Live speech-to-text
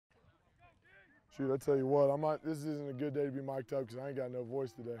Shoot, I tell you what, this isn't a good day to be mic'd up because I ain't got no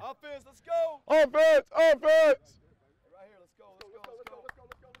voice today. Offense, let's go. Offense, offense. Right here, let's go, let's go, let's go.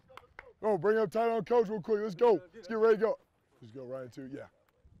 Oh, bring up tight on coach real quick. Let's go. Let's get ready to go. Let's go right into it. Yeah.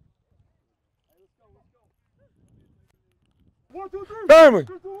 Family,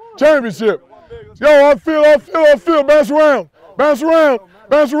 championship. Let's go. Outfield. Bounce around.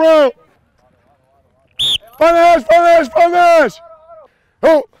 Find Ash.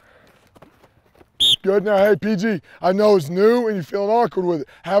 Oh. Good. Now, hey, PG, I know it's new and you're feeling awkward with it.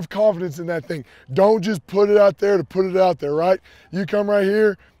 Have confidence in that thing. Don't just put it out there to put it out there, right? You come right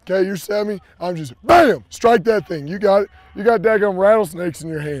here. Okay, you're semi. I'm just, bam, strike that thing. You got it. You got daggum rattlesnakes in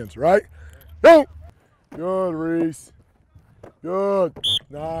your hands, right? Go. Good, Reese. Good.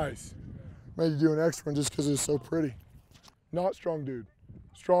 Nice. Made you do an extra one just because it's so pretty. Not strong dude.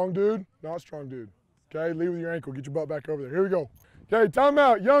 Strong dude, not strong dude. Okay, lead with your ankle. Get your butt back over there. Here we go. Okay,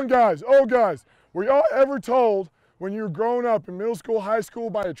 timeout. Young guys, old guys. Were y'all ever told when you were growing up in middle school, high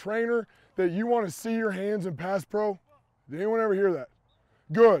school by a trainer that you want to see your hands in pass pro? Did anyone ever hear that?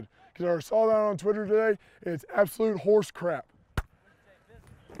 Good, because I saw that on Twitter today, and it's absolute horse crap.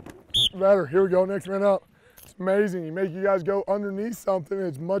 Better. Here we go. Next man up. It's amazing. You make you guys go underneath something, and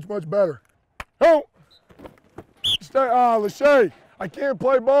it's much, much better. Oh! Stay. Lachey, I can't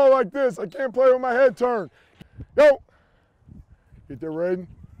play ball like this. I can't play with my head turned. Go! Get there, Braden.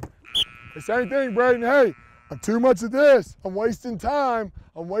 The same thing, Braden. Hey, I'm too much of this. I'm wasting time.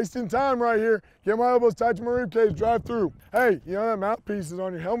 Right here. Get my elbows tight to my rib cage, drive through. Hey, you know that mouthpiece is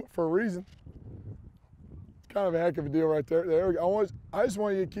on your helmet for a reason. It's kind of a heck of a deal right there. There we go. I just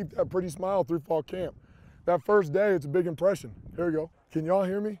want you to keep that pretty smile through fall camp. That first day, it's a big impression. Here we go. Can y'all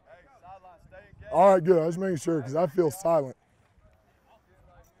hear me? All right, good. I was making sure because I feel silent.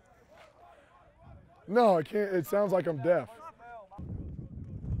 No, I can't. It sounds like I'm deaf.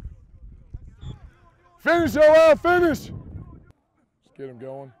 Finish, OL, finish. Let's get him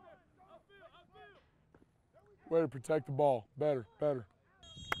going. Way to protect the ball. Better.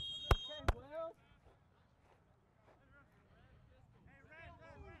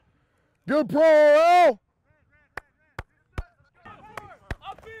 Good pro, OL.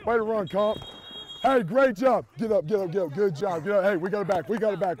 Way to run, comp. Hey, great job. Get up. Good job. Get up. Hey, we got it back. Good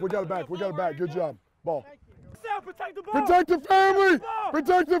job. Ball. Protect the ball.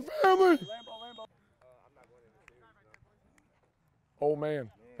 Protect the family. Old man.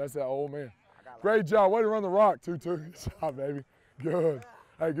 That's that old man. Great job. Way to run the rock, 2-2. Good job, baby. Good.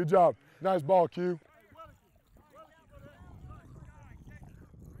 Hey, good job. Nice ball, Q.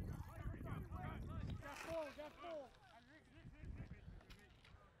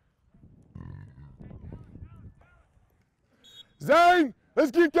 Zane, let's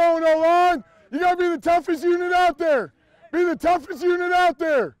keep going, O-line. You got to be the toughest unit out there. Move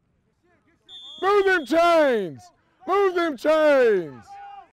them chains.